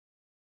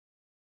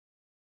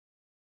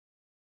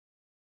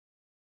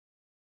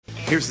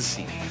Here's the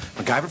scene.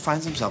 Macgyver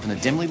finds himself in a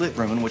dimly lit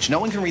room in which no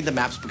one can read the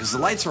maps because the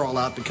lights are all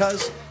out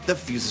because the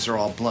fuses are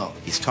all blown.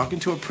 He's talking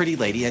to a pretty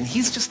lady, and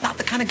he's just not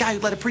the kind of guy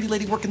who'd let a pretty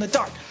lady work in the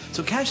dark.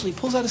 So casually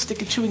pulls out a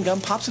stick of chewing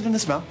gum, pops it in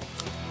his mouth,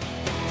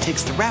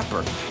 takes the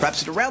wrapper,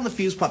 wraps it around the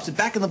fuse, pops it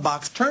back in the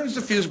box, turns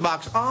the fuse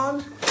box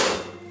on,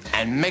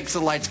 and makes the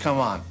lights come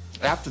on.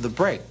 After the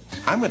break,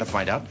 I'm going to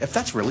find out if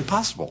that's really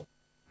possible.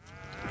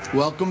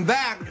 Welcome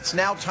back. It's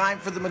now time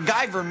for the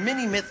Macgyver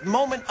mini-myth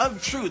moment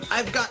of truth.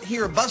 I've got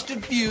here a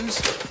busted fuse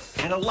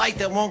and a light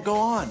that won't go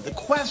on. The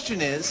question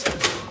is,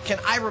 can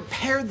I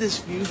repair this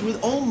fuse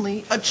with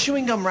only a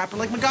chewing gum wrapper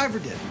like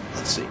Macgyver did?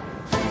 Let's see.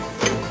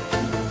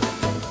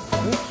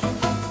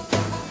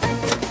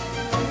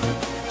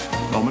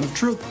 Moment of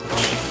truth.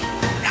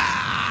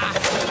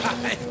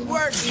 It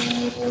works.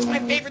 It's my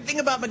favorite thing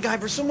about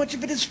Macgyver. So much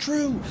of it is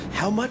true.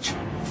 How much?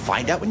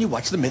 Find out when you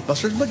watch the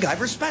Mythbusters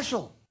Macgyver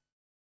special.